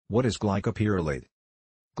What is glycopyrrolate?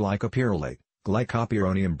 Glycopyrrolate,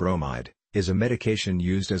 glycopyrronium bromide, is a medication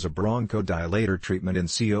used as a bronchodilator treatment in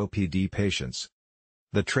COPD patients.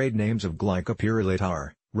 The trade names of glycopyrrolate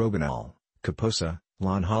are ROBINUL, Kaposa,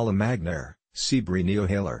 Lonholomagner,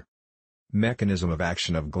 Neohaler. Mechanism of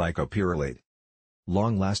action of glycopyrrolate.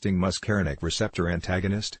 Long-lasting muscarinic receptor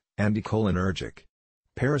antagonist, anticholinergic.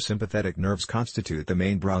 Parasympathetic nerves constitute the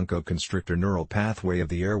main bronchoconstrictor neural pathway of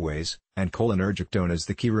the airways, and cholinergic tone is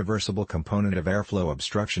the key reversible component of airflow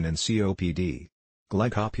obstruction in COPD.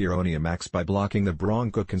 Glycopyrronium acts by blocking the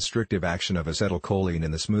bronchoconstrictive action of acetylcholine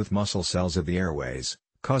in the smooth muscle cells of the airways,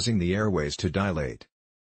 causing the airways to dilate.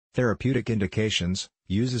 Therapeutic indications,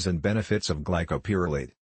 uses and benefits of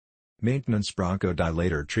glycopyrrolate. Maintenance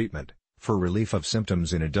bronchodilator treatment, for relief of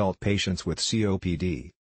symptoms in adult patients with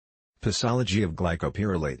COPD. Posology of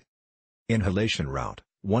glycopyrrolate. Inhalation route,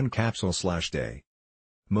 1 capsule/day.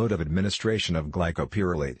 Mode of administration of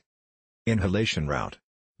glycopyrrolate. Inhalation route.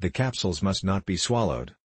 The capsules must not be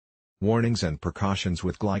swallowed. Warnings and precautions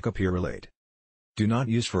with glycopyrrolate. Do not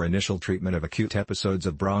use for initial treatment of acute episodes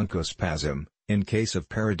of bronchospasm. In case of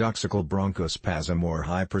paradoxical bronchospasm or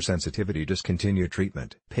hypersensitivity, discontinue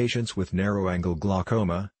treatment. Patients with narrow-angle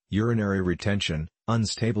glaucoma, urinary retention,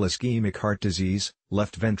 unstable ischemic heart disease,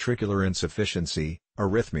 left ventricular insufficiency,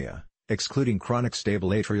 arrhythmia, excluding chronic stable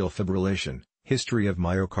atrial fibrillation, history of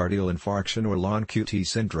myocardial infarction or long QT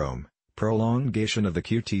syndrome, prolongation of the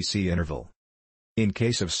QTc interval. In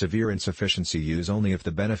case of severe insufficiency, use only if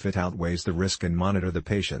the benefit outweighs the risk and monitor the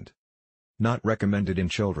patient. Not recommended in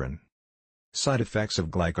children. Side effects of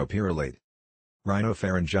glycopyrrolate.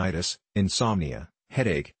 Rhinopharyngitis, insomnia,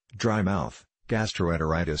 headache, dry mouth,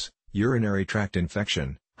 gastroenteritis, urinary tract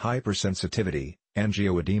infection, hypersensitivity,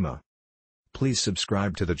 angioedema. Please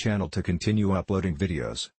subscribe to the channel to continue uploading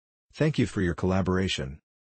videos. Thank you for your collaboration.